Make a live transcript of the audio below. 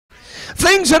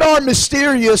Things that are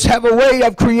mysterious have a way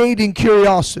of creating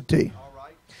curiosity.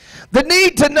 The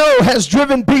need to know has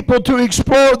driven people to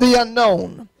explore the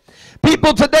unknown.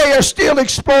 People today are still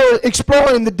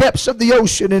exploring the depths of the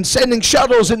ocean and sending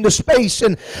shuttles into space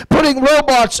and putting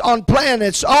robots on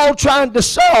planets, all trying to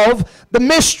solve the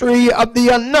mystery of the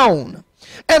unknown.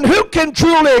 And who can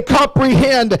truly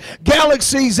comprehend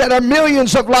galaxies that are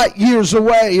millions of light years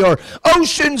away, or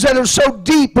oceans that are so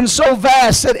deep and so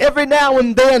vast that every now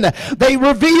and then they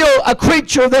reveal a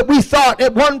creature that we thought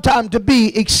at one time to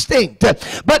be extinct?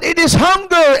 But it is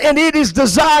hunger and it is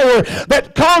desire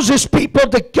that causes people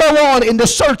to go on in the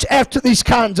search after these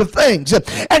kinds of things.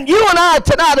 And you and I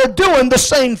tonight are doing the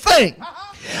same thing.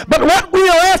 But what we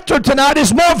are after tonight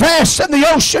is more vast than the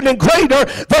ocean and greater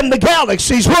than the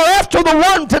galaxies. We're after the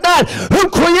one tonight who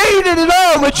created it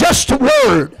all with just a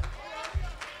word.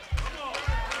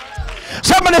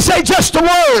 Somebody say just a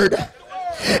word.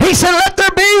 He said, let there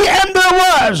be, and there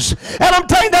was. And I'm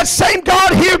telling you, that same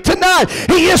God here tonight,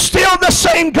 he is still the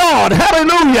same God.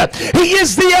 Hallelujah. He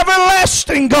is the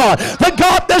everlasting God. The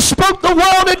God that spoke the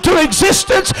world into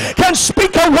existence can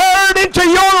speak a word into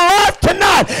your life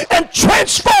tonight and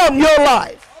transform your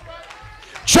life.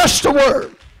 Just a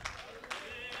word.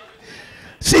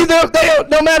 See,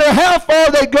 no matter how far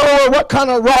they go or what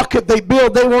kind of rocket they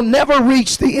build, they will never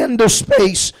reach the end of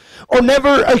space or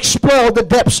never explore the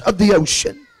depths of the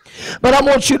ocean. But I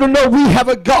want you to know we have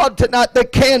a God tonight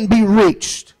that can be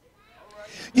reached.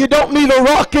 You don't need a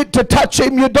rocket to touch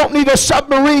him. You don't need a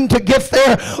submarine to get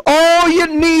there. All you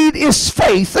need is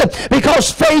faith,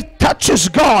 because faith touches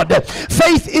God.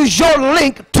 Faith is your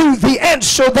link to the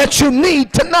answer that you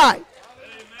need tonight.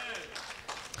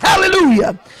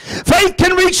 Hallelujah. Faith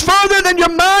can reach further than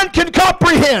your mind can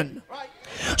comprehend.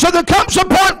 So there comes a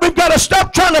point we've got to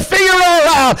stop trying to figure it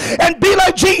all out and be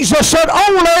like Jesus said,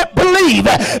 only believe.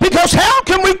 Because how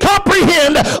can we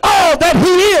comprehend all that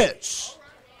he is?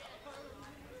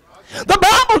 The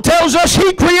Bible tells us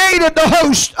he created the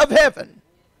host of heaven.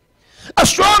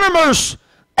 Astronomers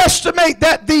estimate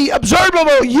that the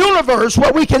observable universe,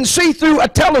 what we can see through a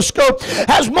telescope,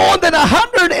 has more than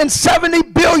 170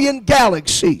 billion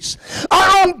galaxies.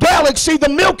 Our own galaxy, the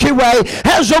Milky Way,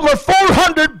 has over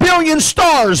 400 billion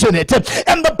stars in it.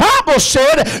 And the Bible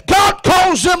said God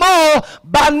calls them all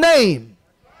by name.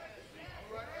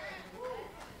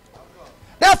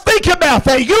 Now think about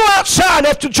that. You go outside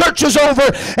after church is over,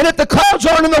 and if the clouds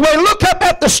aren't in the way, look up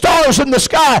at the stars in the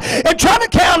sky and try to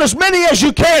count as many as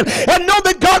you can, and know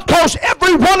that God calls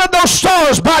every one of those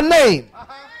stars by name.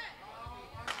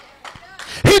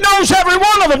 He knows every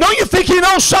one of them. Don't you think he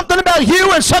knows something about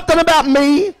you and something about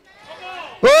me?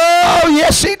 Oh,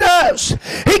 yes, he does.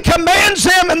 He commands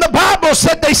them, and the Bible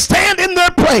said they stand in their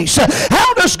place.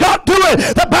 How does God do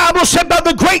it? The Bible said by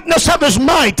the greatness of his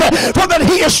might, for that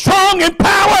he is strong in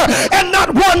power, and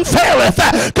not one faileth.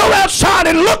 Go outside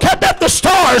and look up at the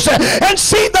stars and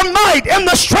see the might and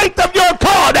the strength of your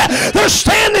God. They're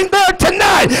standing there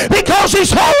tonight because he's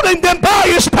holding them by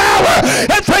his power.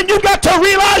 And friend, you got to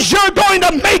realize you're going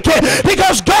to make it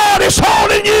because God is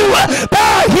holding you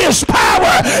by his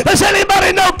power. Does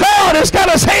anybody know God has got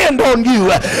his hand on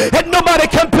you, and nobody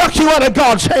can pluck you out of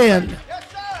God's hand?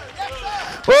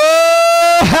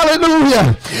 Oh,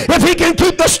 hallelujah. If he can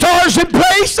keep the stars in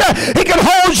place, he can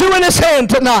hold you in his hand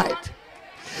tonight.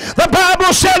 The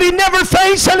Bible said he never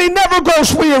faints and he never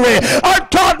grows weary. Our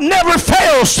God never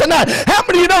fails tonight. How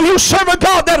many of you know you serve a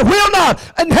God that will not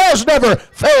and has never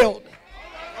failed?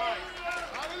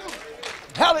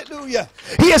 Hallelujah.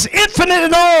 He is infinite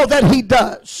in all that he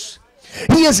does.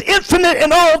 He is infinite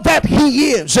in all that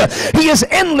he is. He is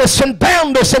endless and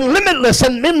boundless and limitless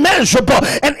and immeasurable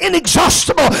and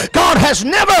inexhaustible. God has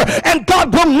never and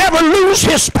God will never lose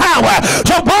his power.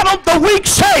 So why don't the weak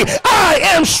say, I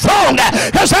am strong,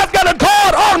 because I've got a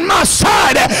God on my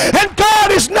side, and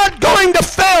God is not going to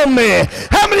fail me.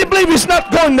 How many believe he's not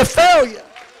going to fail you?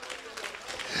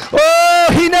 Oh,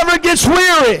 he never gets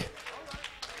weary.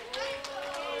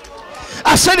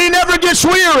 I said he never gets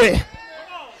weary.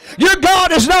 Your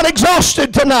God is not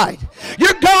exhausted tonight.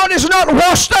 Your God is not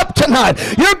washed up tonight.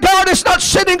 Your God is not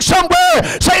sitting somewhere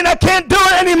saying, I can't do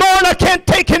it anymore and I can't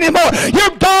take anymore. Your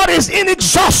God is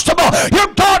inexhaustible.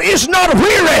 Your God is not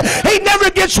weary. He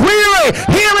never gets weary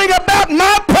hearing about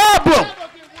my problem.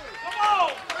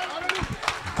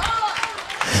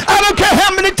 I don't care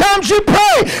how many times you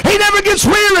pray. He never gets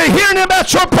weary hearing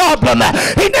about your problem.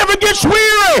 He never gets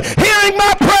weary hearing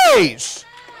my praise.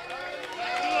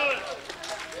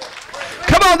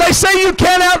 Come on, they say you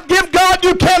can't outgive God,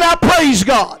 you can't outpraise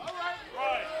God.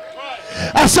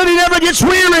 I said he never gets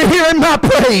weary hearing my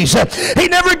praise. He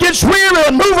never gets weary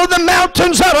moving the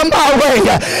mountains out of my way.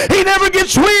 He never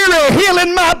gets weary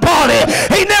healing my body.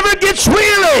 He never gets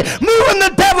weary moving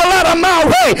the devil out of my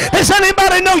way. Does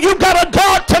anybody know you got a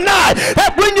God tonight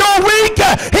that when you're weak,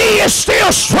 he is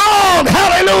still strong?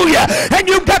 Hallelujah. And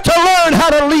you've got to learn how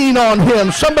to lean on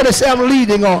him. Somebody say, I'm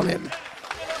leaning on him.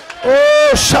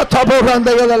 Oh,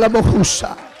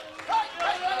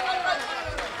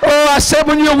 oh, I said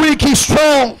when you're weak, he's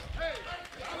strong.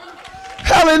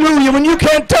 Hallelujah. When you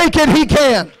can't take it, he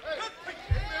can.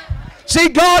 See,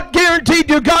 God guaranteed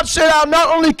you. God said, I'll not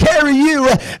only carry you,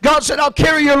 God said, I'll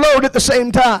carry your load at the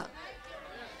same time.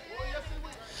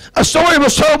 A story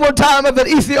was told one time of an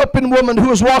Ethiopian woman who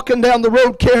was walking down the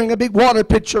road carrying a bbig water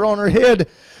pitcher on her head.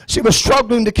 She was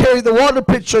struggling to carry the water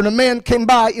pitcher, and a man came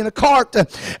by in a cart,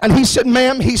 and he said,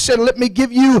 ma'am, he said, let me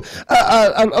give you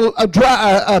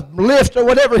a lift or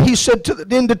whatever, he said,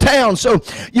 into town so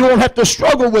you won't have to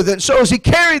struggle with it. So as he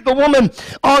carried the woman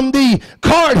on the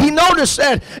cart, he noticed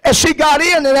that as she got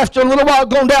in, and after a little while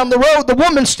going down the road, the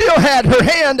woman still had her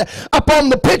hand up on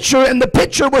the pitcher, and the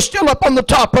pitcher was still up on the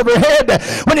top of her head.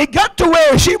 When he got to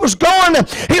where she was going,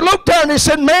 he looked at her and he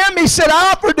said, ma'am, he said,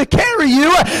 I offered to carry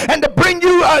you and to bring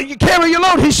you you carry your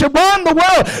load. He said, why in the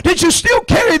world did you still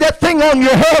carry that thing on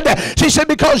your head? She said,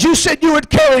 because you said you would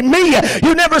carry me.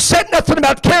 You never said nothing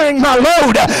about carrying my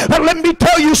load. But let me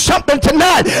tell you something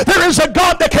tonight. There is a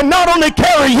God that can not only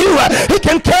carry you, he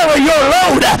can carry your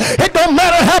load. It don't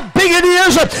matter how big it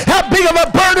is, how big of a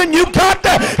burden you got.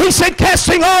 He said,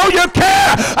 casting all your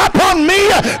care upon me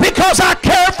because I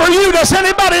care for you. Does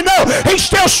anybody know he's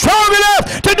still strong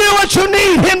enough to do what you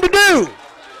need him to do?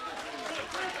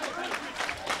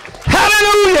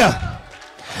 Hallelujah.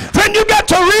 Friend, you got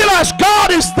to realize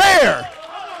God is there.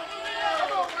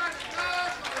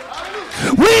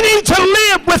 We need to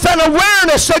live with an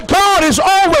awareness that God is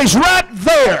always right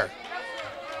there.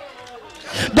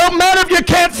 Don't matter if you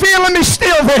can't feel him, he's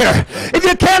still there. If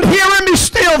you can't hear him, he's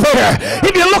still there.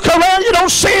 If you look around, you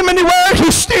don't see him anywhere,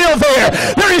 he's still there.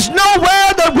 There is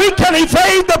nowhere that we can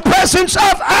evade the presence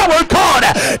of our God.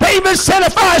 David said,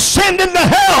 if I ascend into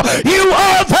hell, you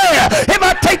are there. If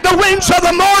I take the wings of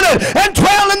the morning and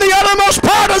dwell in the uttermost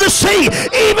part of the sea,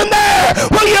 even there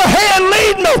will your hand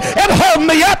lead me and hold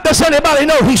me up. Does anybody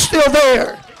know he's still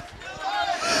there?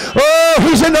 Oh,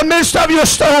 he's in the midst of your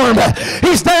storm.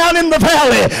 He's down in the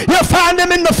valley. You'll find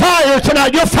him in the fire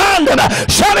tonight. You'll find him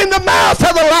shut in the mouth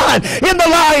of the lion. In the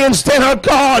lion's den, our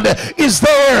God is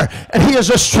there. And he is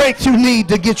the strength you need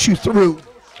to get you through.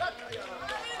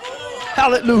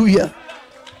 Hallelujah.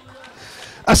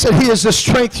 I said he is the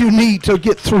strength you need to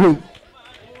get through.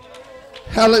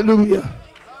 Hallelujah.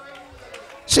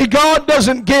 See, God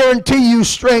doesn't guarantee you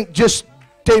strength just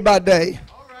day by day.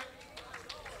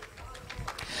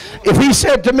 If he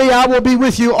said to me, I will be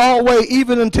with you always,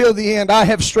 even until the end, I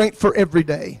have strength for every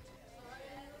day.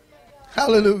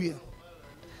 Hallelujah.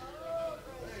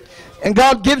 And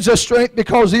God gives us strength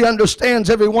because he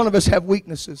understands every one of us have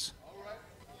weaknesses.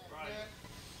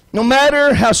 No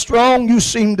matter how strong you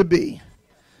seem to be,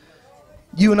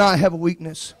 you and I have a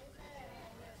weakness.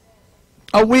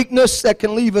 A weakness that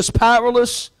can leave us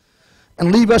powerless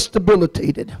and leave us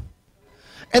debilitated.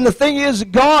 And the thing is,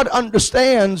 God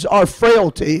understands our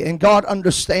frailty and God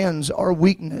understands our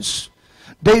weakness.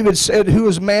 David said, who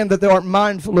is man that thou art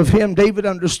mindful of him? David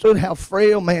understood how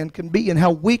frail man can be and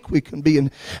how weak we can be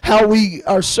and how we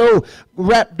are so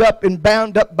wrapped up and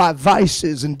bound up by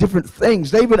vices and different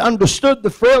things. David understood the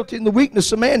frailty and the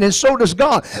weakness of man, and so does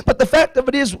God. But the fact of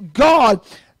it is, God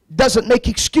doesn't make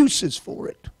excuses for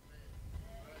it.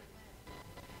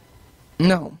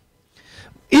 No.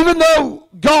 Even though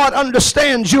God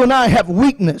understands you and I have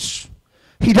weakness,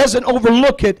 he doesn't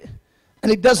overlook it and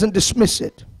he doesn't dismiss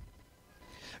it.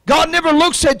 God never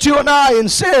looks at you and I and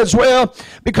says, well,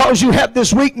 because you have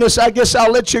this weakness, I guess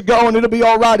I'll let you go, and it'll be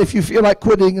all right if you feel like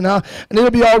quitting, and it'll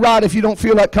be all right if you don't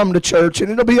feel like coming to church, and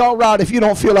it'll be all right if you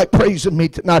don't feel like praising me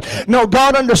tonight. No,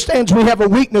 God understands we have a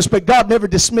weakness, but God never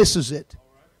dismisses it.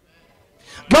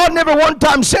 God never one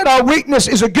time said our weakness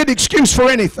is a good excuse for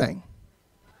anything.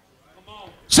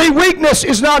 See, weakness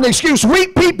is not an excuse.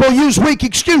 Weak people use weak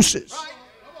excuses.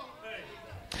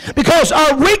 Because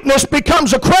our weakness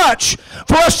becomes a crutch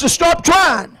for us to stop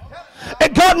trying.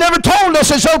 And God never told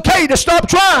us it's okay to stop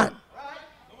trying.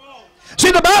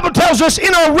 See, the Bible tells us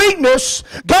in our weakness,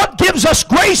 God gives us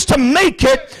grace to make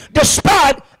it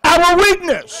despite our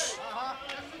weakness.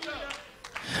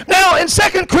 Now, in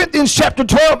 2 Corinthians chapter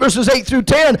 12, verses 8 through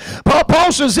 10,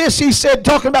 Paul says this. He said,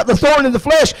 talking about the thorn in the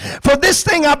flesh, for this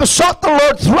thing I besought the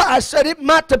Lord thrice, that it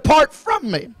might depart from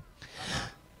me.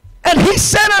 And he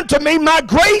said unto me, my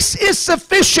grace is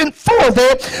sufficient for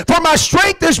thee, for my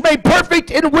strength is made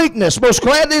perfect in weakness. Most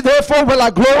gladly, therefore, will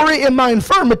I glory in my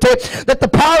infirmity, that the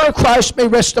power of Christ may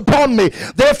rest upon me.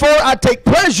 Therefore, I take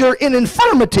pleasure in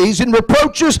infirmities, in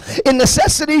reproaches, in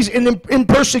necessities, in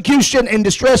persecution, in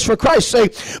distress for Christ's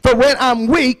sake. For when I'm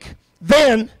weak,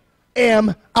 then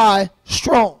am I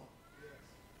strong.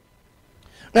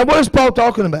 Now, what is Paul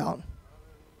talking about?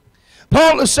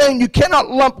 Paul is saying you cannot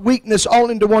lump weakness all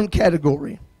into one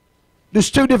category. There's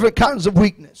two different kinds of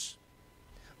weakness.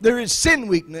 There is sin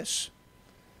weakness,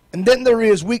 and then there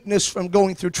is weakness from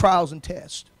going through trials and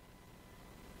tests.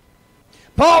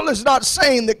 Paul is not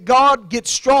saying that God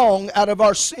gets strong out of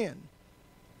our sin.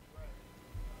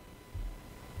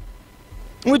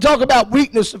 When we talk about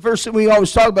weakness, the first thing we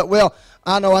always talk about, well,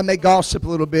 I know I may gossip a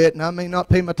little bit, and I may not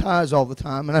pay my tithes all the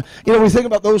time. And we think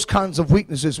about those kinds of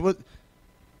weaknesses. We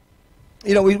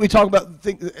talk about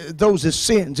those as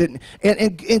sins.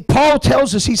 And Paul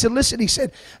tells us, he said, listen, he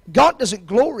said, God doesn't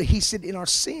glory, he said, in our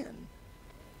sin.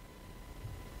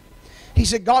 He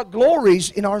said, God glories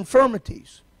in our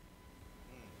infirmities.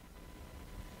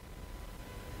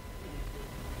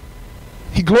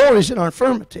 He glories in our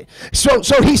infirmity. So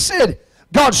he said,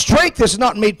 God's strength is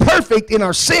not made perfect in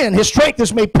our sin. His strength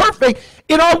is made perfect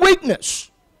in our weakness.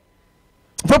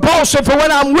 For Paul said, for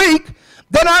when I'm weak,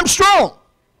 then I'm strong.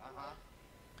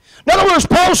 In other words,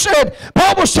 Paul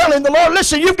was telling the Lord,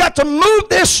 listen, you've got to move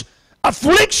this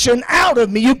affliction out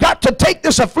of me. You've got to take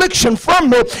this affliction from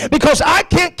me, because I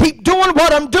can't keep doing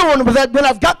what I'm doing when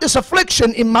I've got this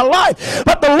affliction in my life.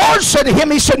 But the Lord said to him,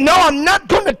 he said, no, I'm not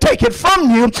going to take it from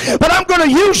you, but I'm going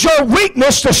to use your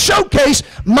weakness to showcase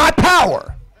my power.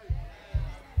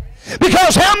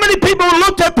 Because how many people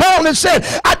looked at Paul and said,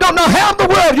 I don't know how in the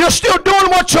world you're still doing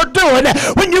what you're doing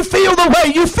when you feel the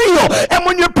way you feel and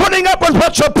when you're putting up with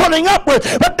what you're putting up with.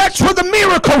 But that's where the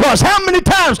miracle was. How many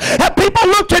times have people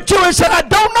looked at you and said, I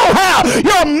don't know how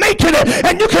you're making it.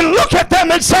 And you can look at them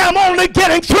and say, I'm only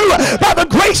getting through it by the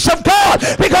grace of God,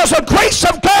 because the grace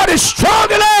of God is strong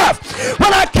enough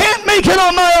when I can't make it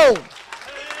on my own.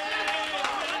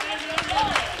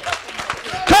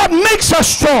 God makes us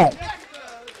strong.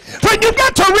 Friend, you've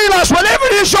got to realize whatever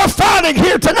it is you're fighting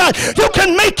here tonight, you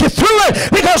can make it through it,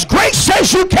 because grace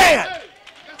says you can.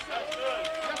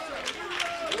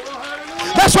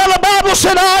 That's why the Bible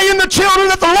said, I and the children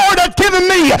that the Lord hath given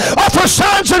me are for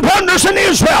signs and wonders in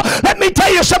Israel. Let me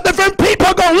tell you something, friend. People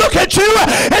are going to look at you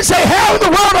and say, how in the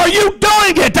world are you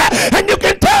doing it? And you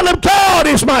can tell them, God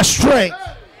is my strength.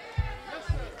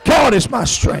 God is my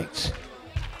strength.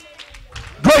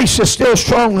 Grace is still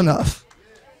strong enough.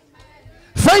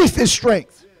 Faith is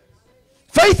strength.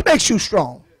 Faith makes you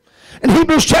strong. In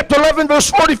Hebrews chapter 11, verse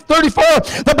 34,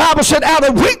 the Bible said, out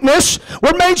of weakness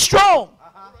we're made strong.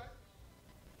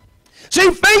 See,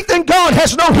 faith in God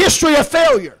has no history of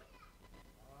failure.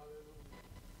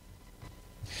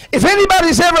 If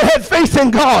anybody's ever had faith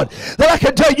in God, then I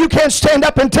can tell you, you can't stand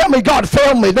up and tell me God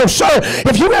failed me. No, sir.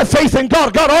 If you have faith in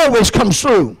God, God always comes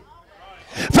through.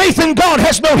 Faith in God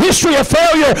has no history of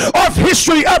failure or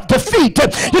history of defeat.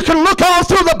 You can look all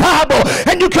through the Bible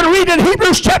and you can read in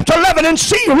Hebrews chapter 11 and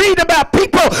read about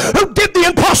people who did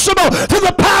the impossible through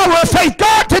the power of faith.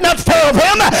 God did not fail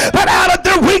them, but out of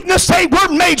their weakness they were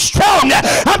made strong.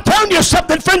 I'm telling you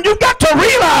something, friend, you've got to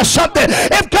realize something.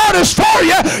 If God is for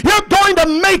you, you're going to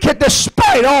make it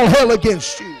despite all hell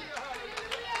against you.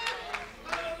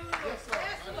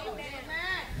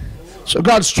 So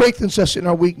God strengthens us in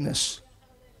our weakness.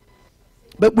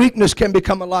 But weakness can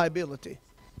become a liability,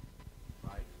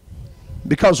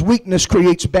 because weakness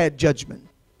creates bad judgment.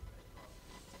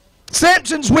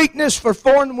 Samson's weakness for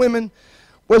foreign women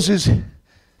was his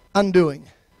undoing.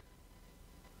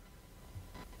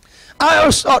 I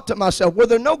always thought to myself, were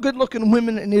there no good-looking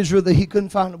women in Israel that he couldn't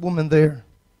find a woman there?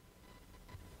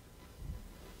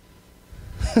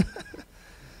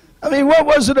 I mean, what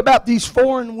was it about these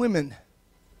foreign women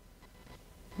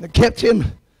that kept him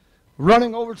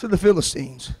running over to the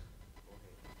Philistines?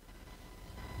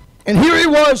 And here he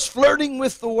was flirting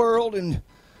with the world and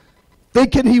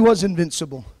thinking he was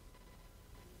invincible.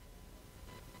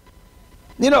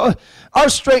 You know, our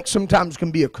strength sometimes can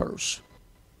be a curse.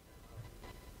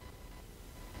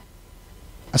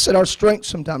 I said our strength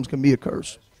sometimes can be a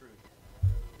curse.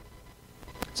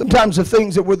 Sometimes the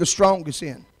things that we're the strongest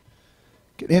in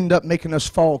can end up making us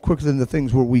fall quicker than the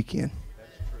things we're weak in.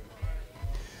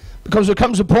 Because there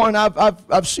comes a point,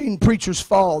 I've seen preachers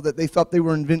fall that they thought they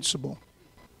were invincible.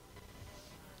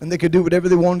 And they could do whatever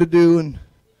they wanted to do, and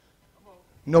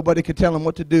nobody could tell them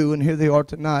what to do. And here they are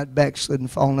tonight, backslidden,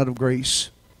 falling out of grace.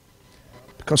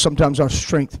 Because sometimes our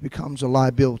strength becomes a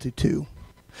liability too.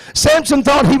 Samson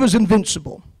thought he was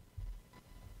invincible.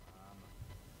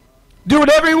 Do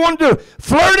whatever he wanted to do.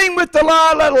 Flirting with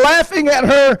Delilah, laughing at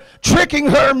her, tricking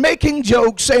her, making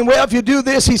jokes, saying, well, if you do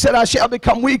this, he said, I shall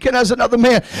become weakened as another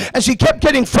man. And she kept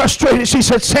getting frustrated. She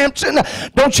said, Samson,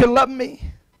 don't you love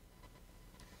me?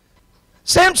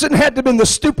 Samson had to have been the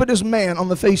stupidest man on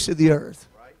the face of the earth.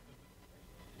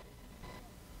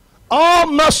 All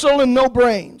muscle and no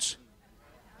brains.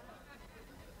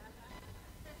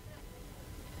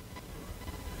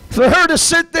 For her to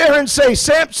sit there and say,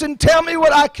 Samson, tell me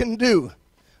what I can do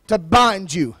to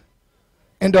bind you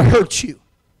and to hurt you.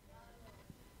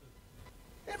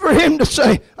 And for him to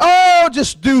say, oh,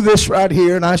 just do this right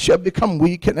here and I shall become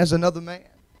weak and as another man.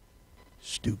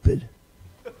 Stupid.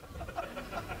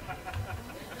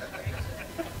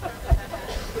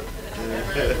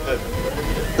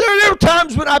 There were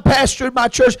times when I pastored my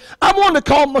church, I wanted to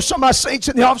call some of my saints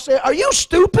in the office and say, are you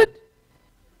stupid?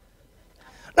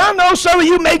 Now, I know some of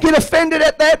you may get offended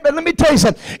at that, but let me tell you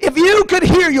something. If you could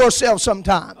hear yourself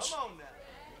sometimes,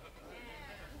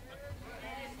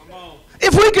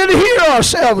 if we could hear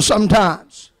ourselves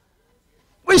sometimes,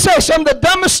 we say some of the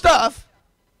dumbest stuff,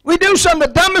 we do some of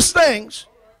the dumbest things,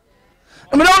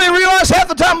 and we don't even realize half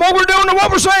the time what we're doing and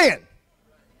what we're saying.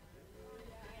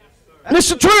 And it's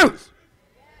the truth.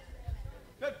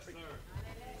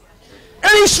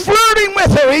 And he's flirting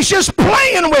with her. He's just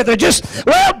playing with her. Just,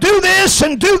 well, do this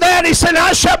and do that. He said,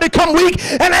 I shall become weak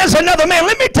and as another man.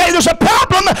 Let me tell you, there's a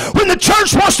problem when the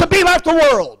church wants to be like the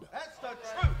world. That's the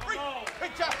truth.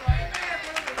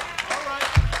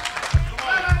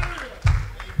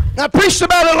 I preached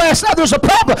about it last night. There's a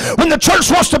problem when the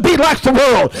church wants to be like the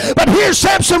world. But here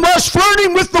Samson was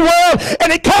flirting with the world,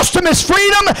 and it cost him his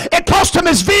freedom, it cost him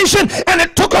his vision, and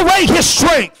it took away his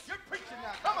strength.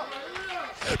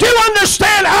 Do you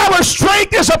understand our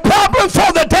strength is a problem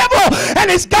for the devil, and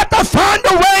he's got to find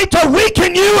a way to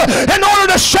weaken you in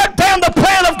order to shut down the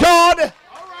plan of God?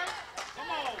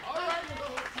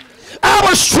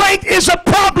 Our strength is a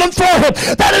problem for him.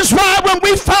 That is why when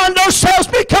we find ourselves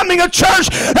becoming a church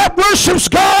that worships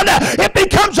God, it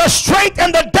becomes a strength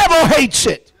and the devil hates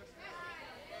it.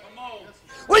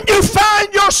 When you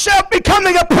find yourself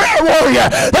becoming a prayer warrior,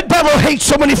 the devil hates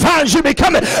it. When he finds you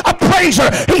becoming a praiser,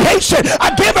 he hates it.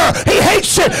 A giver, he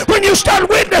hates it. When you start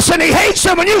witnessing, he hates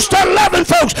it. When you start loving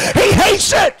folks, he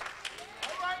hates it.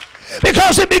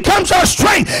 Because it becomes our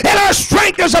strength, and our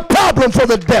strength is a problem for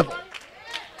the devil.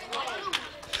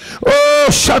 Oh,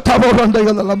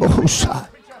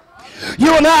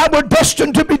 you and I were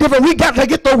destined to be different. We got to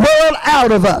get the world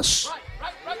out of us.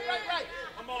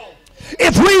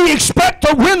 If we expect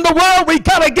to win the world, we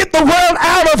got to get the world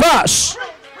out of us.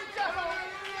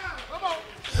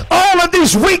 All of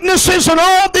these weaknesses and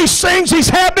all these things, these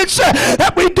habits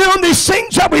that we do, and these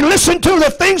things that we listen to, the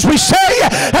things we say,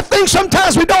 the things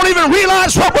sometimes we don't even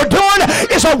realize what we're doing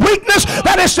is a weakness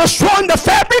that is destroying the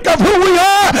fabric of who we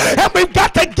are. And we've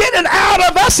got to get it out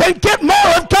of us and get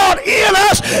more of God in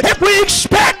us if we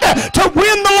expect to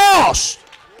win the lost.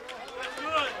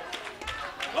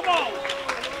 Come on.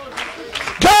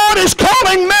 God is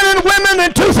calling men and women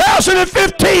in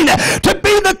 2015 to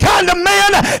be the kind of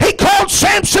man he called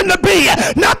Samson to be.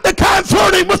 Not the kind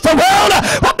flirting with the world,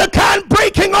 but the kind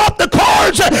breaking off the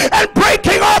cords and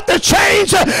breaking off the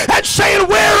chains and saying,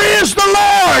 where is the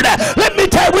Lord? Let me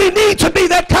tell you, we need to be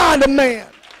that kind of man.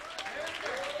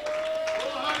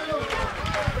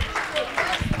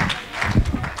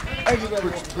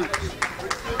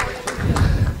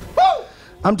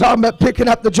 I'm talking about picking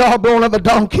up the jawbone of a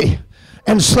donkey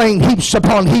and slaying heaps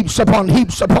upon heaps upon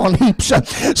heaps upon heaps.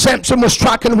 Samson was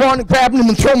striking one, grabbing him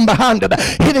and throwing him behind him,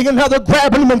 hitting another,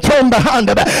 grabbing him and throwing him behind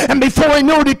him. And before he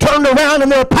knew it, he turned around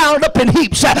and they were piled up in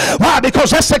heaps. Why? Because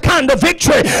that's the kind of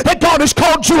victory that God has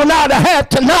called you and I to have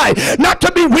tonight. Not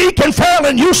to be weak and frail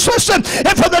and useless and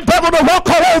for the devil to walk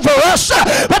all over us,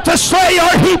 but to slay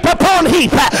our heap upon heap.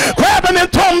 Grab him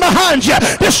and throw him behind you.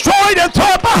 Destroy it and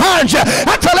throw it behind you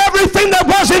until everything that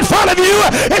was in front of you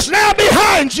is now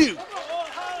behind you.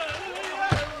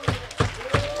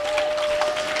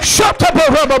 Shut up, but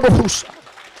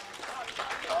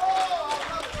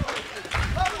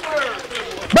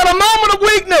a moment of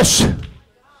weakness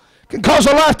can cause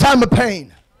a lifetime of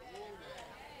pain.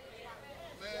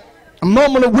 A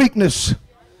moment of weakness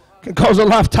can cause a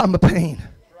lifetime of pain.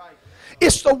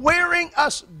 It's the wearing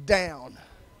us down.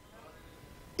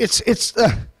 It's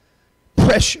the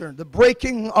pressure, the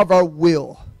breaking of our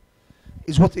will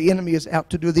is what the enemy is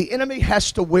out to do. The enemy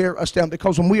has to wear us down,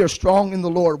 because when we are strong in the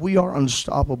Lord, we are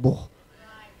unstoppable.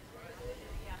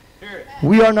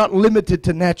 We are not limited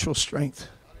to natural strength.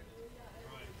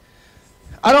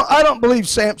 I don't believe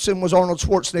Samson was Arnold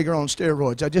Schwarzenegger on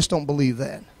steroids. I just don't believe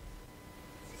that.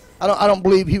 I don't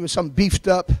believe he was some beefed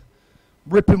up,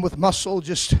 ripping with muscle,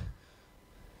 just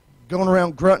going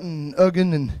around grunting and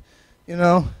ugging and, you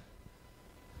know.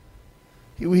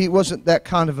 He wasn't that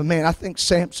kind of a man. I think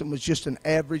Samson was just an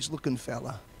average looking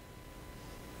fella.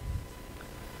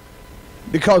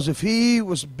 Because if he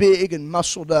was big and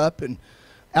muscled up and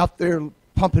out there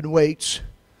pumping weights,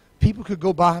 people could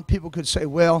go by and people could say,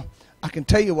 well, I can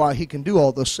tell you why he can do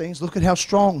all those things. Look at how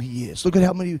strong he is. Look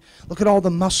at all the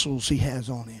muscles he has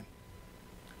on him.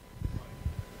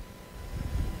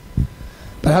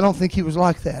 But I don't think he was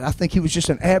like that. I think he was just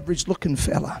an average looking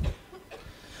fella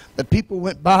that people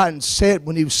went by and said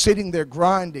when he was sitting there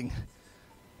grinding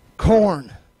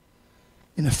corn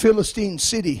in a Philistine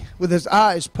city with his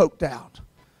eyes poked out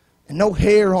and no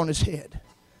hair on his head,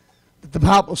 that the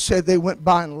Bible said they went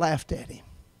by and laughed at him.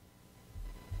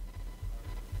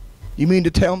 You mean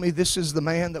to tell me this is the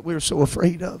man that we're so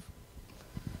afraid of?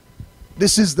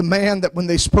 This is the man that when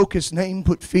they spoke his name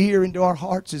put fear into our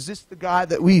hearts? Is this the guy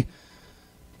that we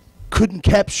couldn't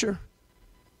capture,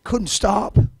 couldn't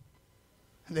stop?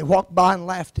 And they walked by and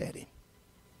laughed at him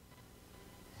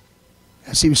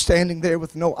as he was standing there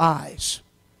with no eyes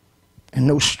and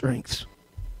no strength.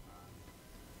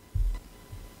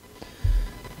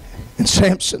 And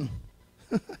Samson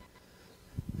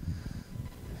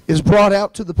is brought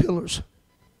out to the pillars.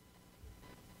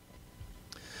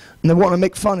 And they want to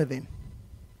make fun of him.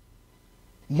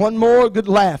 One more good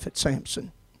laugh at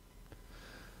Samson.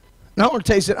 Now I want to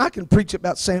tell you something. I can preach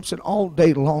about Samson all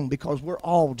day long because we're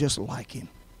all just like him.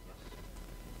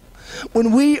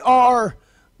 When we are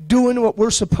doing what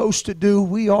we're supposed to do,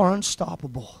 we are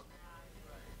unstoppable.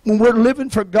 When we're living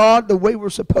for God the way we're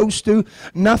supposed to,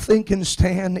 nothing can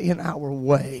stand in our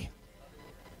way.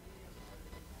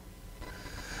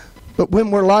 But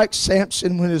when we're like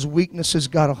Samson, when his weaknesses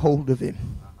got a hold of him,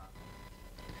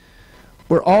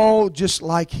 we're all just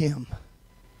like him.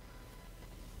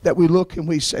 That we look and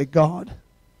we say, God,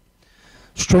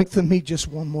 strengthen me just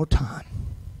one more time.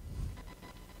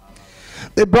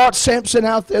 They brought Samson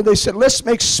out there. They said, let's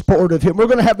make sport of him. We're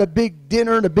going to have a big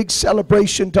dinner and a big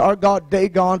celebration to our God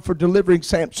Dagon for delivering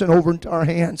Samson over into our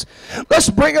hands. Let's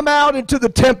bring him out into the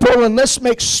temple and let's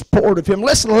make sport of him.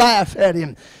 Let's laugh at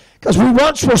him. Because we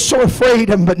once were so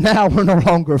afraid of him, but now we're no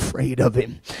longer afraid of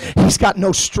him. He's got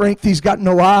no strength. He's got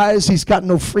no eyes. He's got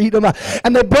no freedom.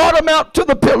 And they brought him out to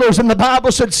the pillars. And the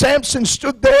Bible said Samson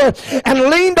stood there and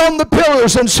leaned on the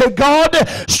pillars and said, God,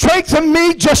 strengthen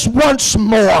me just once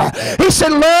more. He said,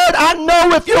 Lord, I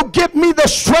know if you'll give me the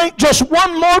strength just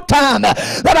one more time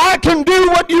that I can do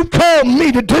what you called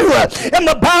me to do. And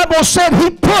the Bible said he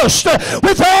pushed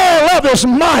with all of his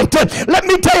might. Let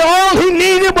me tell you, all he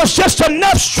needed was just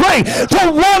enough strength for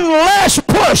one last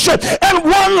push and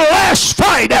one last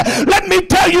fight. Let me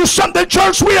tell you something,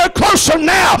 church. We are closer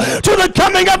now to the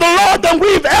coming of the Lord than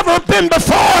we've ever been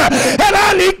before. And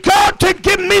I need God to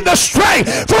give me the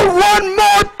strength for one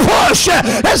more push.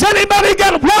 Has anybody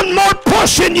got one more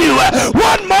push in you?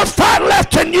 One more fight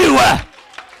left in you?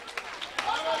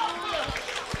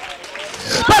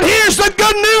 But here's the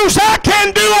good news. I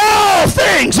can do all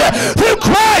things through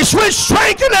Christ which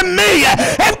strengtheneth me.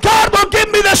 If God will give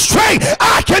me the strength,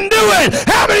 I can do it.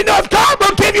 How many know if God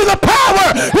will give you the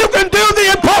power, you can do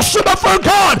the impossible for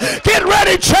God? Get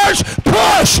ready, church.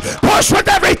 Push. Push with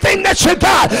everything that you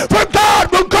got. For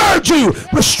God will gird you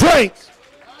with strength.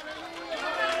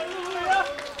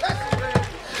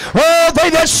 Oh, they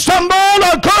that stumble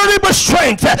are girded with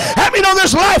strength. How many know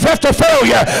there's life after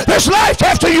failure? There's life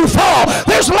after you fall.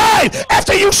 There's life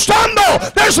after you stumble.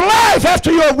 There's life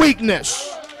after your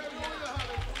weakness.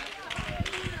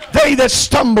 They that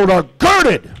stumbled are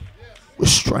girded with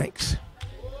strength.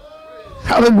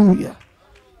 Hallelujah.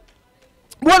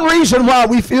 One reason why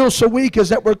we feel so weak is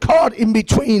that we're caught in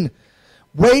between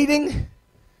waiting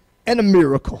and a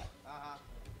miracle.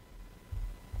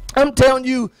 I'm telling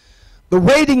you, the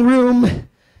waiting room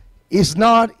is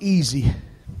not easy.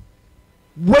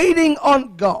 Waiting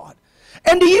on God.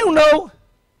 And do you know,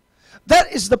 that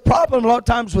is the problem a lot of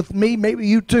times with me, maybe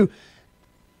you too.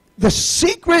 The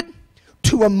secret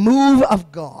to a move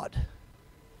of God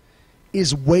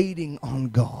is waiting on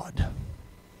God.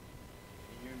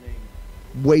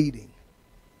 Waiting.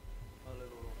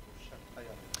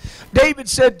 David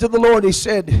said to the Lord, he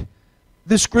said,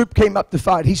 this group came up to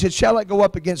fight. He said, shall I go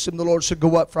up against them? The Lord said,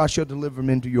 go up, for I shall deliver them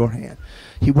into your hand.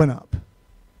 He went up.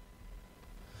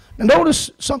 Now notice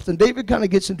something. David kind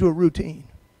of gets into a routine.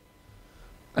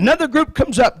 Another group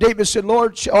comes up. David said,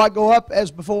 Lord, shall I go up as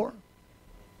before?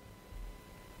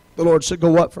 The Lord said,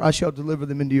 go up, for I shall deliver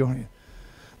them into your hand.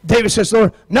 David says,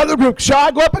 Lord, another group, shall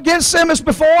I go up against them as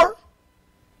before?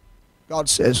 God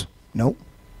says, no.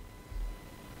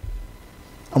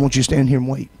 I want you to stand here and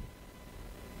wait.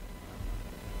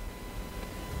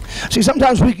 See,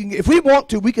 sometimes we can, if we want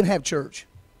to, we can have church.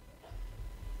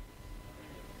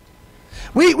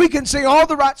 We can sing all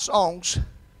the right songs,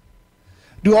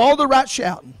 do all the right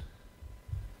shouting,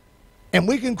 and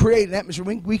we can create an atmosphere.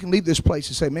 We can leave this place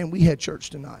and say, man, we had church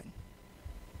tonight.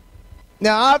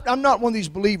 Now, I'm not one of these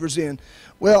believers in,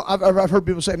 well, I've heard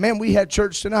people say, man, we had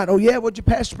church tonight. Oh, yeah, what'd your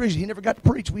pastor preach? He never got to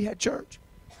preach. We had church.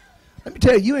 Let me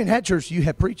tell you, you ain't had church, you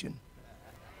had preaching.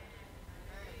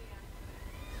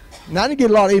 Now, I didn't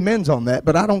get a lot of amens on that,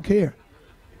 but I don't care.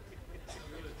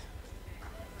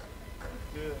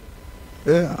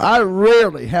 Yeah, I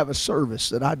rarely have a service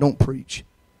that I don't preach.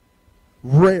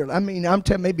 Rarely. I mean, I'm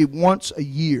telling maybe once a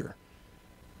year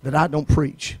that I don't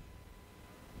preach.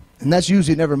 And that's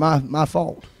usually never my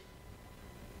fault.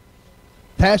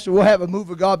 Pastor, we'll have a move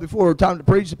of God before time to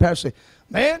preach. The pastor say,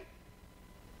 man,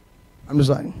 I'm just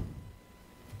like,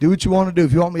 do what you want to do.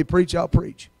 If you want me to preach, I'll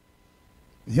preach.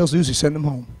 And he'll usually send them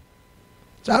home.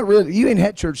 So you ain't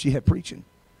had church, you had preaching.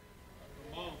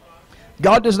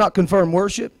 God does not confirm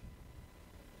worship.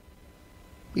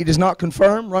 He does not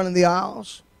confirm running the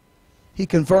aisles. He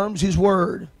confirms His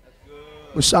word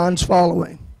with signs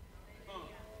following.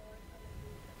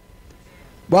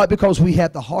 Why? Because we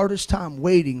had the hardest time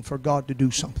waiting for God to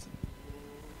do something.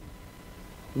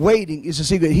 Waiting is a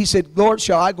secret. He said, Lord,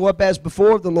 shall I go up as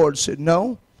before? The Lord said,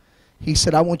 no. He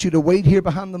said, I want you to wait here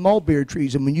behind the mulberry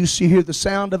trees. And when you hear the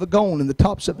sound of a going in the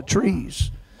tops of the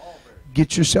trees,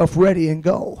 get yourself ready and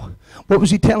go. What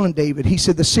was He telling David? He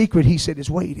said, the secret, he said, is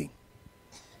waiting.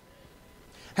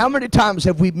 How many times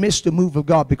have we missed a move of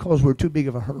God because we're too big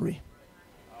of a hurry?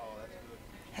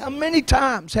 How many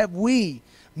times have we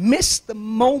missed the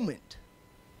moment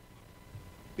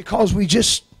because we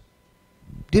just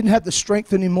didn't have the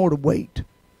strength anymore to wait?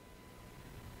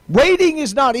 Waiting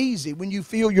is not easy when you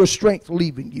feel your strength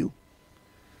leaving you.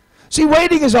 See,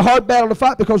 waiting is a hard battle to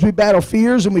fight because we battle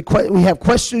fears and we have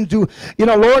questions.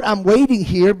 Lord, I'm waiting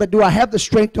here, but do I have the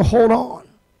strength to hold on?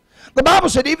 The Bible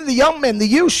said even the young men, the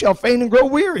youth shall faint and grow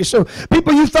weary. So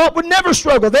people you thought would never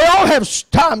struggle, they all have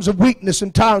times of weakness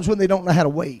and times when they don't know how to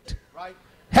wait. Right.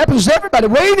 Happens to everybody.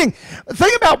 Waiting. The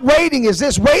thing about waiting is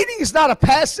this. Waiting is not a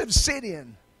passive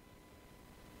sit-in.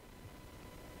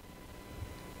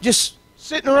 Just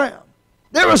sitting around.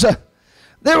 There was,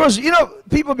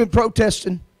 people have been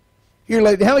protesting here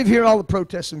lately. How many of you hear all the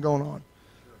protesting going on?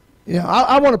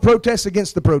 I want to protest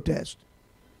against the protest.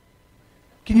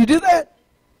 Can you do that?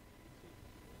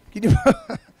 Can you?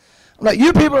 I'm like,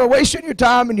 you people are wasting your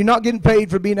time and you're not getting paid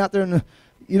for being out there and,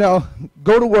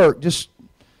 go to work. Just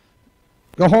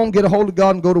go home, get a hold of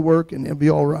God and go to work and it'll be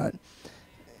all right.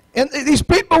 And these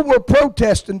people were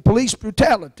protesting police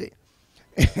brutality.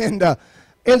 And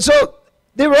so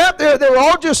they were out there, they were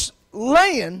all just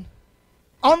laying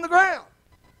on the ground.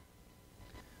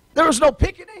 There was no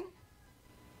picketing.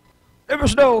 There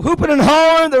was no hooping and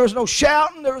hollering. There was no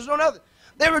shouting. There was no nothing.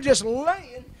 They were just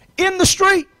laying in the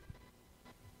street.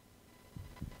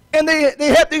 And they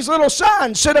had these little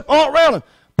signs set up all around them,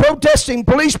 protesting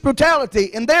police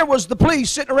brutality. And there was the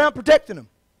police sitting around protecting them.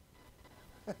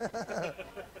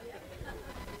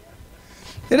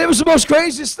 And it was the most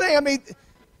craziest thing. I mean,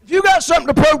 if you got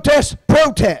something to protest,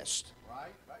 protest. Right.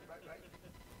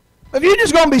 If you're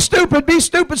just going to be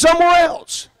stupid somewhere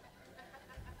else.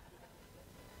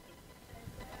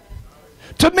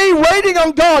 To me, waiting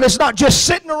on God is not just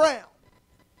sitting around.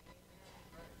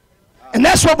 And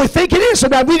that's what we think it is.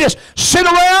 Sometimes we just sit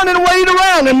around and wait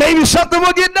around and maybe something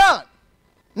will get done.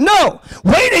 No.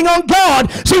 Waiting on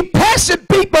God. See, passive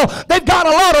people, they've got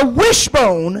a lot of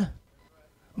wishbone,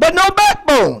 but no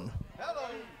backbone.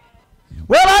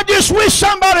 Well, I just wish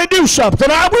somebody would do something.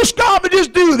 I wish God would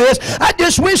just do this. I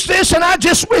just wish this and I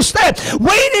just wish that.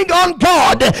 Waiting on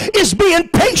God is being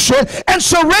patient and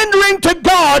surrendering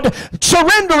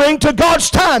to God's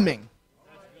timing.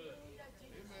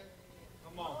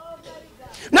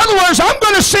 In other words, I'm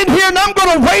going to sit here and I'm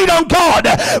going to wait on God.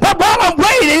 But while I'm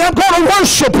waiting, I'm going to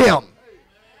worship Him.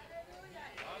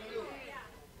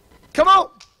 Come on.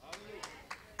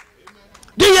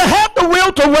 Do you have the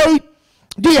will to wait?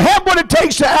 Do you have what it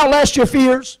takes to outlast your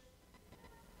fears?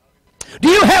 Do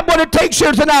you have what it takes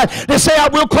here tonight to say, I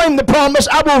will claim the promise,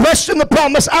 I will rest in the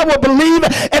promise, I will believe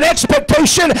in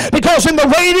expectation, because in the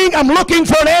waiting, I'm looking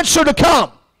for an answer to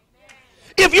come.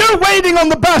 If you're waiting on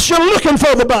the bus, you're looking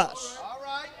for the bus.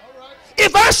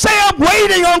 If I say I'm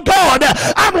waiting on God,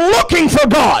 I'm looking for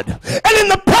God. And in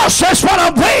the process, when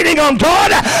I'm waiting on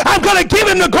God, I'm going to give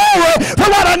Him the glory for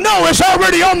what I know is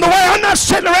already on the way. I'm not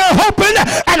sitting around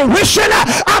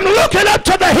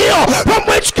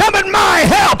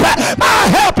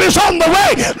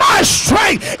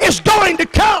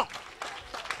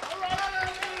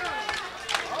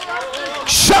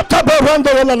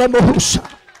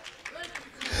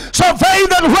So they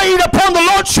that wait upon the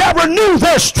Lord shall renew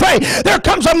their strength. There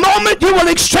comes a moment you will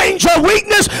exchange your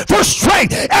weakness for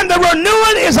strength. And the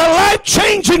renewing is a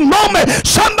life-changing moment.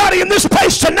 Somebody in this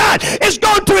place tonight is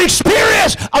going to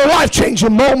experience a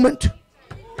life-changing moment.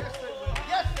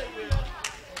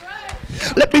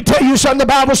 Let me tell you something. The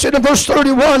Bible said in verse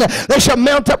 31, they shall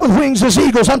mount up with wings as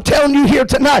eagles. I'm telling you here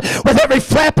tonight, with every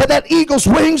flap of that eagle's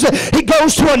wings, he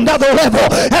goes to another level.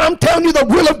 And I'm telling you the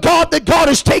will of God, that God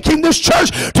is taking this church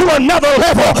to another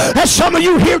level. And some of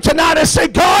you here tonight and say,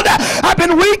 God, I've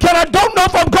been weak and I don't know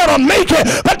if I'm going to make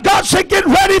it. But God said, get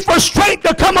ready for strength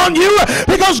to come on you,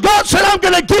 because God said, I'm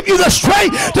going to give you the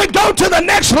strength to go to the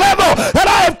next level that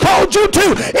I have called you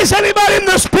to. Is anybody in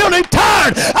this building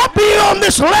tired of being on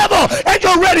this level? And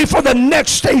you're ready for the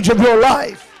next stage of your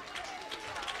life.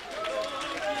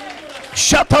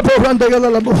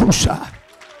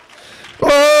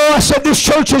 Oh, I said this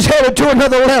church is headed to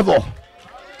another level.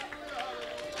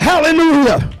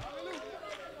 Hallelujah.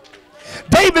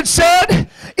 David said,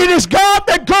 it is God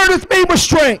that girdeth me with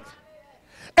strength,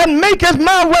 and maketh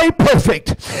my way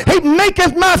perfect. He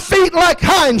maketh my feet like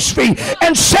hinds' feet,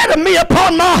 and setteth me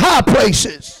upon my high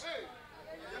places.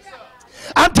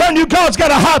 I'm telling you, God's got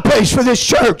a high place for this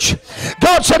church.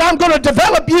 God said, I'm going to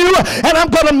develop you, and I'm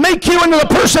going to make you into the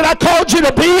person I called you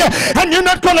to be, and you're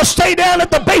not going to stay down at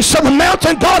the base of the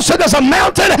mountain. God said, there's a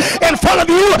mountain in front of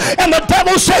you, and the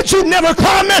devil said you never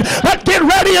climb it, but get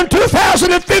ready in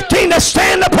 2015 to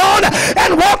stand upon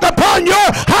and walk upon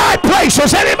your high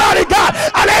places. Anybody got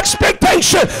an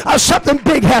expectation of something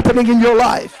big happening in your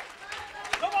life?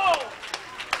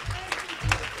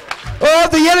 Oh,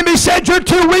 the enemy said you're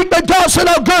too weak, but God said,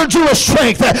 I'll gird you with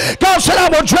strength. God said, I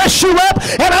will dress you up,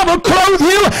 and I will clothe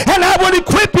you, and I will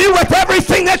equip you with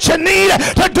everything that you need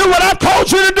to do what I've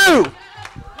called you to do.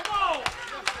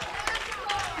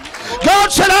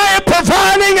 God said, I am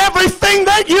providing everything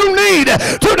that you need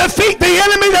to defeat the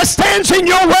enemy that stands in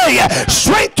your way.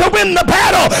 Strength to win the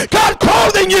battle. God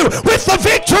clothing you with the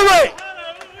victory.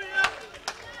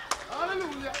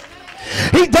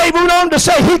 David went on to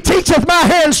say, he teacheth my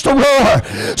hands to war,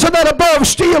 so that above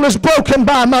steel is broken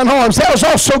by mine arms. Thou hast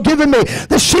also given me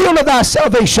the shield of thy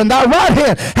salvation. Thy right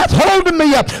hand hath holden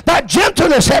me up. Thy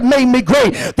gentleness hath made me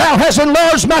great. Thou hast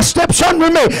enlarged my steps under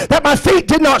me, that my feet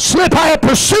did not slip. I have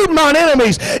pursued mine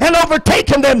enemies and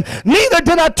overtaken them. Neither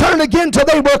did I turn again till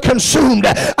they were consumed.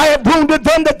 I have wounded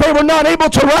them that they were not able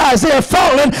to rise. They have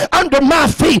fallen under my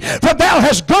feet. For thou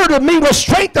hast girded me with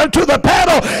strength unto the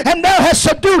battle, and thou hast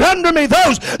subdued under me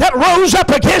those that rose up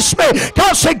against me.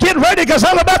 God said, get ready, because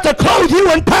I'm about to clothe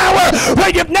you in power where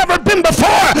you've never been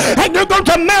before, and you're going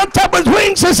to mount up with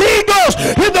wings as eagles.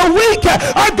 And the weak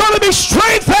are going to be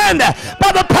strengthened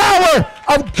by the power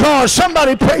of God.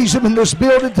 Somebody praise him in this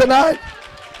building tonight.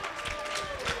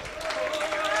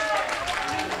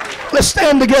 Let's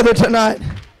stand together tonight.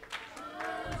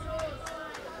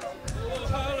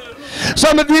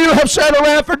 Some of you have sat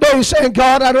around for days saying,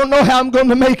 God, I don't know how I'm going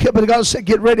to make it. But God said,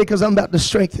 get ready, because I'm about to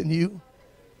strengthen you.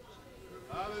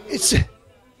 It's a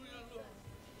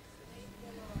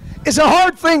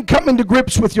hard thing coming to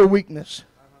grips with your weakness.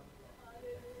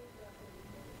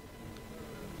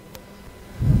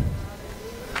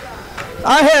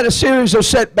 I had a series of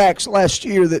setbacks last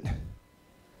year that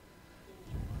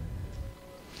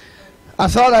I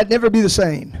thought I'd never be the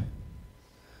same.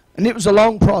 And it was a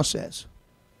long process.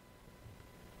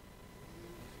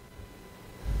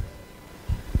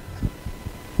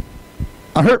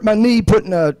 I hurt my knee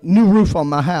putting a new roof on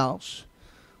my house.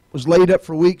 Was laid up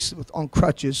for weeks on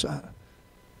crutches.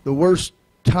 The worst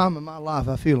time of my life,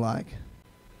 I feel like.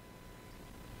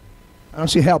 I don't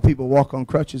see how people walk on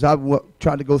crutches. I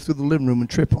tried to go through the living room and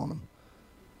trip on them.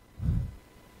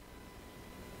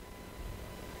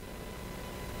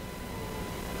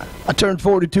 I turned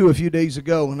 42 a few days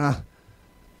ago, and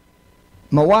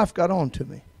my wife got on to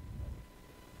me.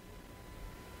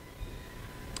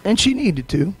 And she needed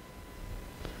to.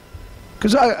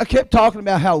 Because I kept talking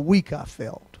about how weak I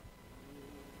felt.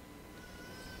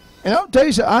 And I'll tell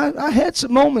you, I had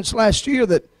some moments last year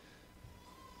that,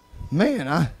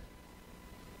 man,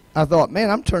 I thought,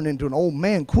 man, I'm turning into an old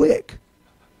man quick.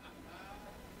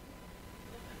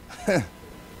 Yeah.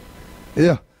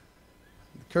 The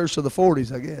curse of the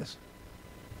 40s, I guess.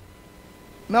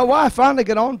 My wife finally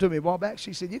got on to me a while back.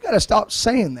 She said, you got to stop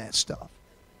saying that stuff.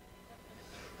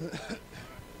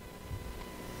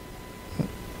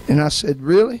 And I said,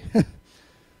 really?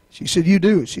 She said, you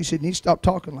do. She said, you need to stop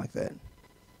talking like that.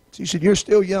 She said, you're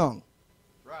still young.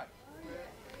 Right.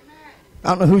 I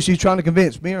don't know who she's trying to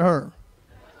convince, me or her.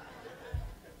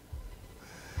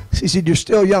 She said, you're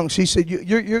still young. She said,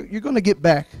 you're going to get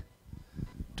back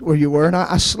to where you were. And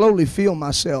I slowly feel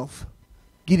myself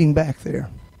getting back there.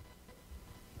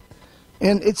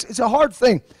 And it's a hard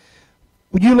thing.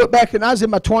 When you look back, and I was in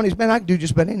my 20s, man, I could do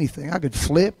just about anything. I could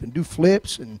flip and do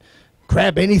flips and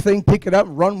grab anything, pick it up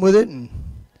and run with it, and,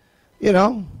 you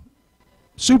know,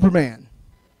 Superman.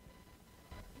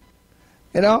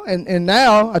 You know, and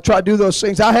now I try to do those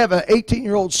things. I have an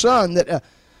 18-year-old son that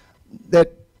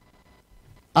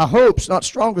I hope's not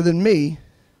stronger than me,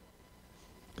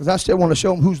 because I still want to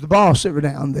show him who's the boss every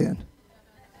now and then.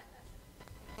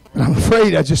 And I'm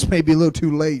afraid I just may be a little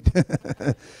too late.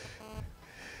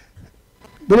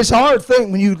 But it's a hard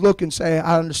thing when you look and say,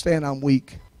 I understand I'm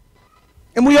weak.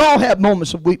 And we all have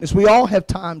moments of weakness. We all have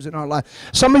times in our life.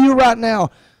 Some of you right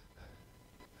now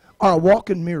are a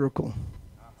walking miracle.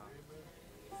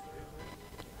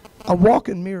 A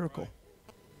walking miracle.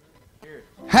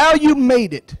 How you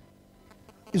made it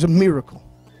is a miracle.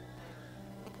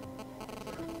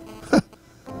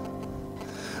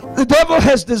 The devil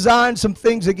has designed some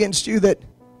things against you that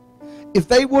if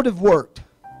they would have worked,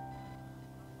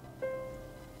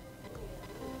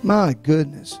 my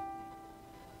goodness.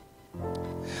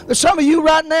 There's some of you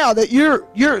right now that you're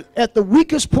at the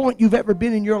weakest point you've ever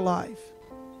been in your life.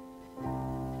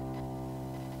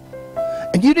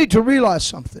 And you need to realize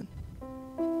something.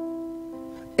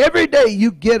 Every day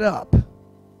you get up,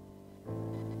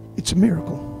 it's a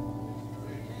miracle.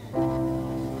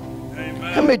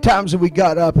 Amen. How many times have we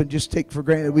got up and just take for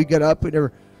granted we get up, we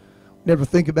never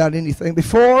think about anything?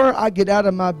 Before I get out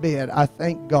of my bed, I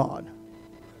thank God.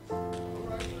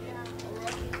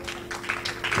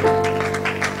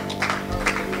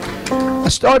 I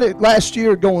started last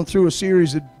year going through a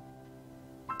series of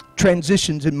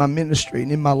transitions in my ministry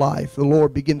and in my life. The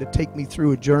Lord began to take me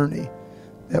through a journey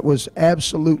that was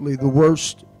absolutely the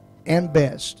worst and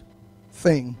best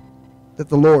thing that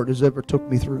the Lord has ever took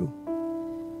me through.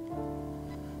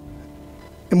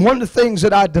 And one of the things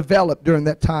that I developed during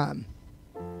that time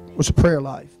was a prayer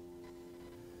life.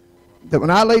 That when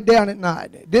I laid down at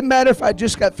night, it didn't matter if I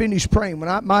just got finished praying,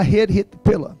 when my head hit the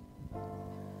pillow,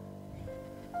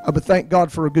 I would thank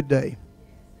God for a good day.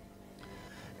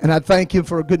 And I'd thank Him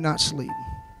for a good night's sleep.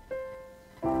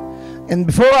 And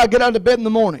before I get out of bed in the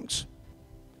mornings,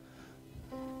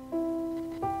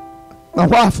 my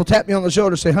wife will tap me on the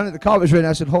shoulder and say, honey, the coffee's ready.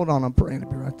 I said, hold on, I'm praying. I'll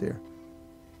be right there.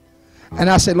 And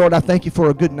I said, Lord, I thank you for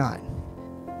a good night.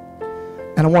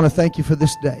 And I want to thank you for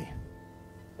this day.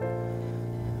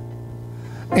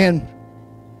 And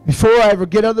before I ever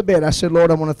get out of the bed, I said,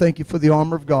 Lord, I want to thank you for the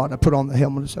armor of God. I put on the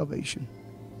helmet of salvation,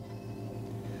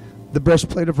 the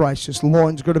breastplate of righteousness,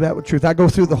 loins girded about with truth. I go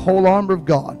through the whole armor of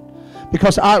God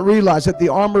because I realize that the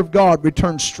armor of God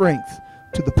returns strength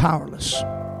to the powerless.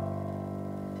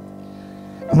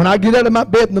 And when I get out of my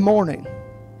bed in the morning,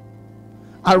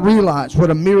 I realize what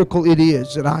a miracle it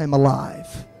is that I am alive.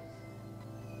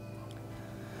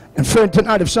 And friend,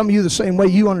 tonight, if some of you are the same way,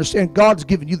 you understand God's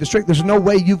given you the strength. There's no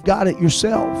way you've got it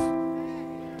yourself.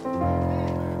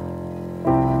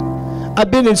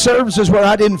 I've been in services where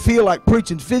I didn't feel like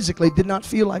preaching physically, did not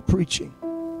feel like preaching.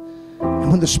 And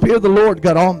when the Spirit of the Lord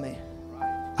got on me,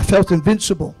 I felt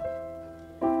invincible.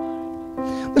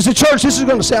 There's a church, this is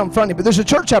going to sound funny, but there's a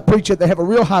church I preach at, they have a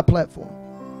real high platform.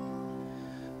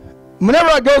 Whenever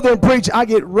I go there and preach, I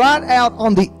get right out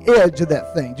on the edge of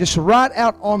that thing, just right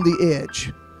out on the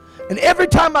edge. And every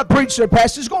time I preach there,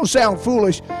 Pastor, it's going to sound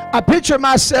foolish, I picture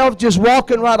myself just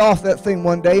walking right off that thing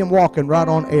one day and walking right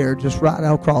on air, just right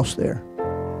out across there.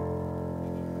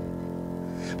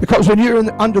 Because when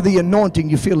you're under the anointing,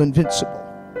 you feel invincible.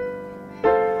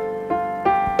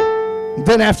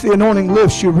 Then after the anointing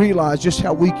lifts, you realize just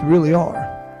how weak you really are.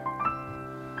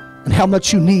 And how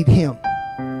much you need Him.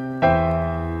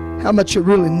 How much you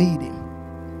really need Him.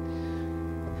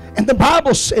 And the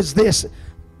Bible says this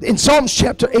in Psalms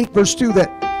chapter 8 verse 2,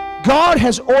 that God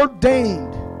has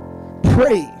ordained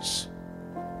praise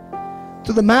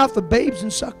to the mouth of babes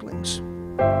and sucklings.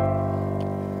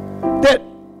 That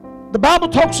the Bible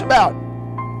talks about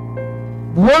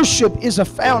worship is a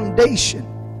foundation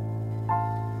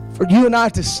for you and I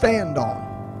to stand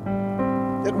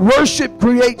on. That worship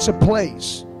creates a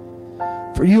place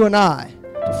for you and I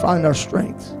to find our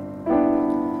strength.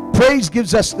 Praise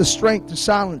gives us the strength to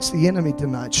silence the enemy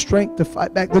tonight, strength to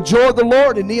fight back. The joy of the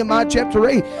Lord in Nehemiah chapter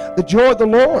 8, the joy of the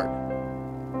Lord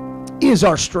is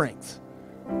our strength.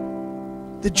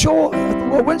 The joy of the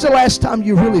Lord. When's the last time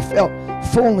you really felt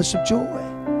fullness of joy?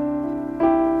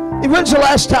 When's the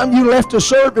last time you left a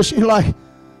service and you're like,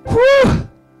 whew,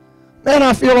 man,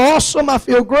 I feel awesome, I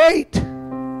feel great.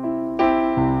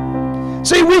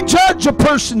 See, we judge a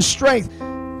person's strength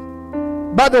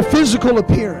by their physical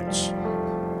appearance.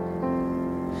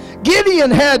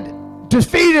 Gideon had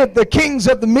defeated the kings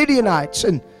of the Midianites,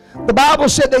 and the Bible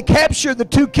said they captured the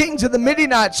 2 kings of the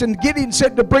Midianites, and Gideon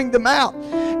said to bring them out.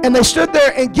 And they stood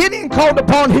there, and Gideon called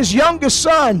upon his youngest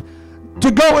son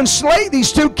to go and slay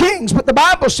these 2 kings, but the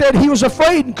Bible said he was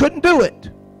afraid and couldn't do it.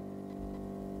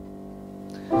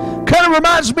 Kind of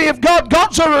reminds me of God.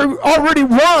 God's already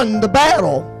won the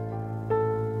battle,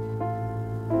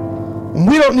 and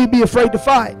we don't need to be afraid to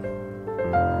fight.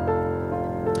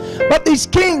 But these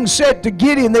kings said to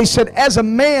Gideon, they said, as a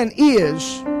man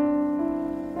is,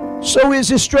 so is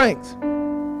his strength.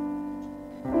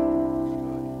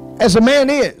 As a man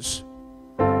is,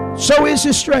 so is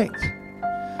his strength.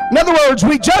 In other words,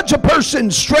 we judge a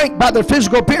person's strength by their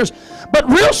physical appearance, but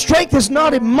real strength is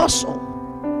not in muscle.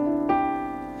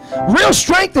 Real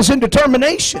strength is in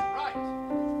determination.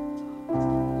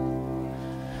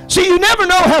 See, you never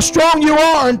know how strong you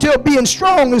are until being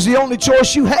strong is the only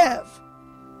choice you have.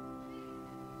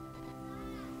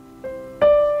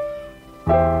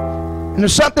 And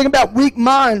there's something about weak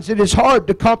minds that is hard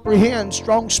to comprehend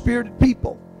strong-spirited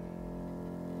people.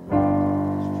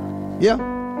 Yeah.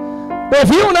 But if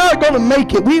you and I are going to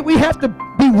make it, we have to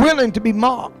be willing to be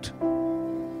mocked,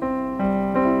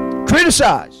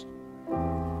 criticized,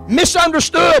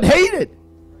 misunderstood, hated.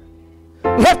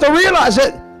 We have to realize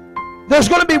that there's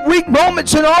going to be weak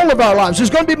moments in all of our lives. There's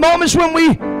going to be moments when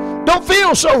we don't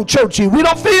feel so churchy. We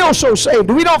don't feel so saved.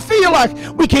 We don't feel like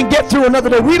we can get through another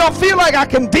day. We don't feel like I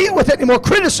can deal with any more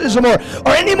criticism or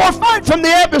any more fight from the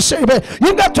adversary. But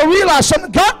you've got to realize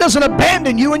something. God doesn't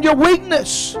abandon you in your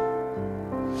weakness.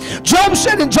 Job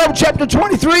said in Job chapter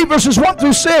 23, verses 1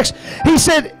 through 6, he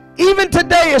said, even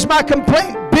today is my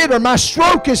complaint bitter. My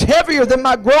stroke is heavier than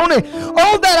my groaning.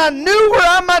 Oh, that I knew where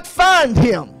I might find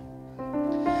him,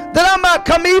 that I might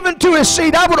come even to his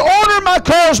seat. I would order my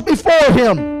cause before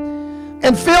him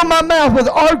and fill my mouth with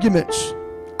arguments.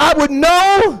 I would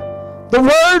know the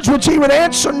words which he would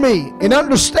answer me and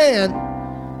understand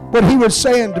what he would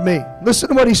say unto me. Listen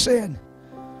to what he said.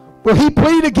 Will he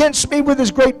plead against me with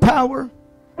his great power?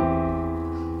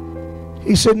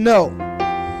 He said, no.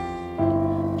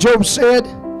 Job said,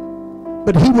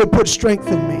 but he would put strength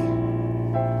in me.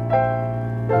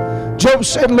 Job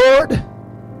said, Lord,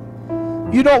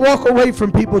 you don't walk away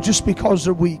from people just because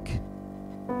they're weak.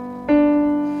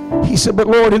 He said, but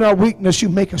Lord, in our weakness, you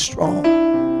make us strong.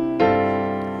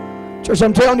 Church,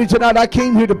 I'm telling you tonight, I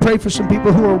came here to pray for some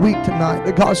people who are weak tonight.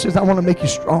 That God says, I want to make you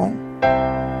strong.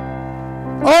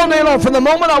 All day long, from the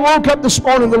moment I woke up this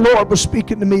morning, the Lord was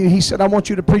speaking to me. He said, I want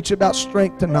you to preach about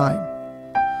strength tonight.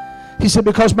 He said,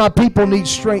 because my people need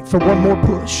strength for one more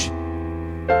push.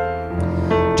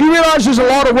 Do you realize there's a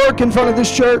lot of work in front of this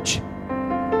church?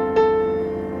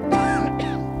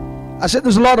 I said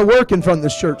there's a lot of work in front of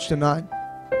this church tonight.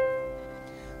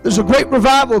 There's a great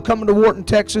revival coming to Wharton,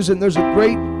 Texas, and there's a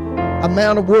great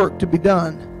amount of work to be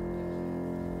done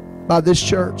by this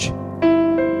church.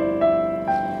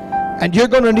 And you're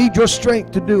going to need your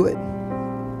strength to do it.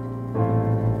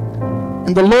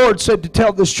 And the Lord said to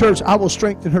tell this church, I will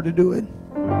strengthen her to do it.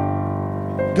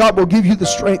 God will give you the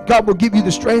strength. God will give you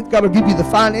the strength. God will give you the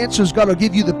finances. God will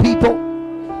give you the people.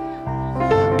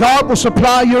 God will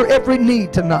supply your every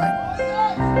need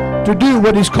tonight to do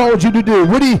what he's called you to do.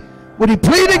 Would he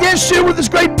plead against you with his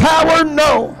great power?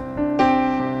 No.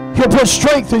 He'll put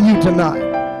strength in you tonight.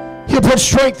 He'll put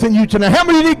strength in you tonight. How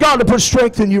many need God to put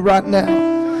strength in you right now?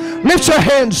 Lift your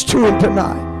hands to him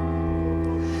tonight.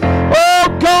 Oh,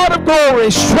 God of glory,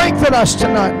 strengthen us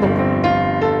tonight, Lord.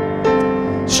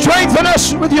 Strengthen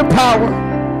us with your power.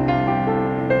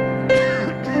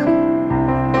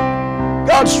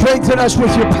 God, strengthen us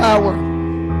with your power.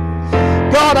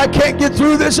 God, I can't get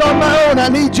through this on my own. I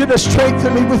need you to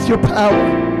strengthen me with your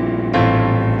power.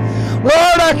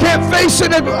 Lord, I can't face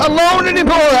it alone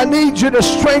anymore. I need you to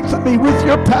strengthen me with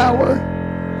your power.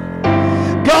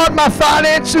 God, my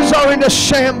finances are in a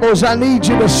shambles. I need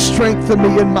you to strengthen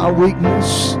me in my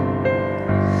weakness.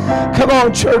 Come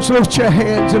on, church, lift your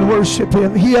hands and worship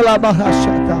him. He is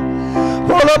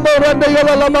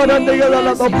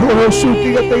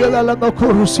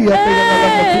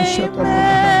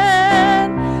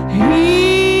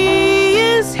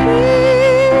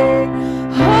here,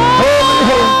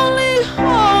 holy,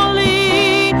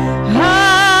 holy.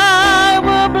 I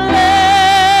will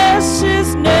bless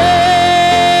his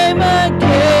name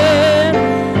again.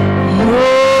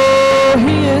 Oh,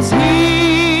 he is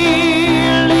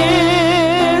here.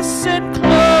 Listen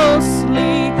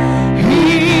closely.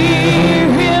 Hear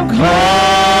him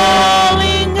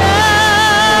calling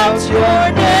out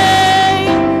your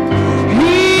name.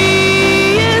 He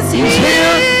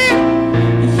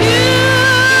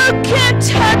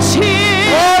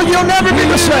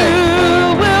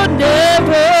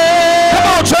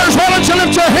to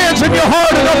lift your hands in your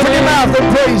heart and open your mouth and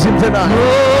praise Him tonight.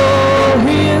 Oh,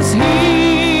 He is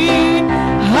here.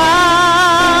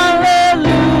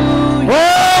 Hallelujah.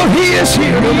 Oh, He is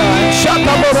here tonight.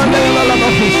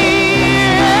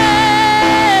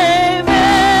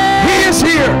 He is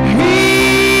here. He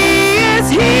is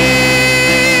here.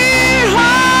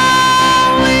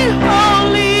 Holy,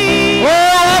 holy. Oh,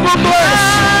 I will bless.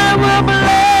 I will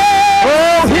bless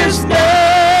Oh, His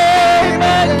name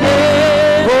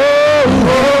again. Oh,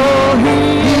 He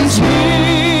is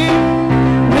here.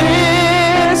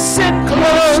 Listen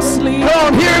closely. come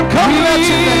on, hear Him coming at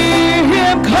you now. Hear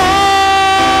Him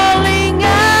calling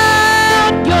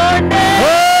out your name.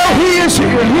 Oh, He is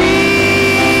here. He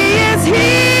is here.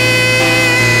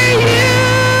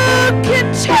 You can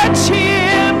touch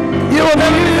Him. You will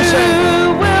never be the same. You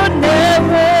will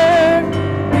never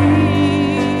be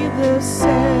the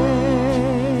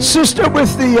same. Sister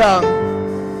with the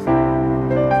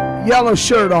yellow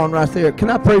shirt on right there, can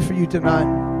I pray for you tonight?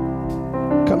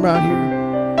 Come right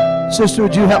here. Sister,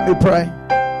 would you help me pray?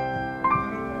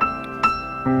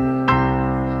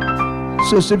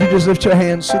 Sister, if you just lift your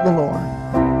hands to the Lord.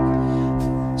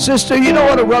 Sister, you know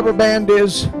what a rubber band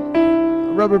is?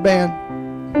 A rubber band.